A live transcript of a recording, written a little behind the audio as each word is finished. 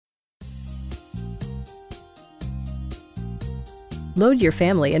Load your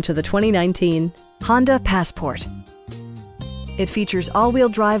family into the 2019 Honda Passport. It features all-wheel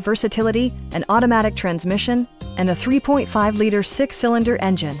drive versatility, an automatic transmission, and a 3.5-liter six-cylinder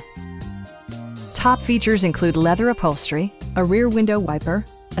engine. Top features include leather upholstery, a rear window wiper,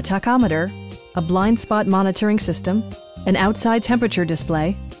 a tachometer, a blind spot monitoring system, an outside temperature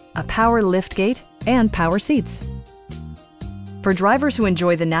display, a power liftgate, and power seats. For drivers who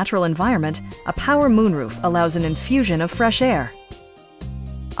enjoy the natural environment, a power moonroof allows an infusion of fresh air.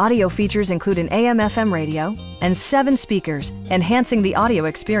 Audio features include an AM/FM radio and 7 speakers, enhancing the audio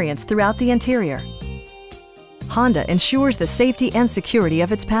experience throughout the interior. Honda ensures the safety and security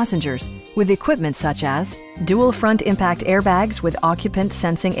of its passengers with equipment such as dual front impact airbags with occupant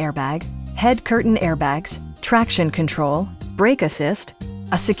sensing airbag, head curtain airbags, traction control, brake assist,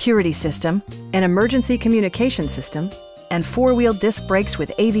 a security system, an emergency communication system, and 4-wheel disc brakes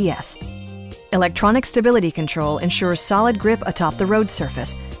with ABS. Electronic stability control ensures solid grip atop the road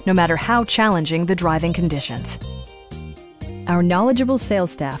surface, no matter how challenging the driving conditions. Our knowledgeable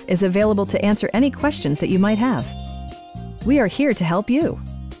sales staff is available to answer any questions that you might have. We are here to help you.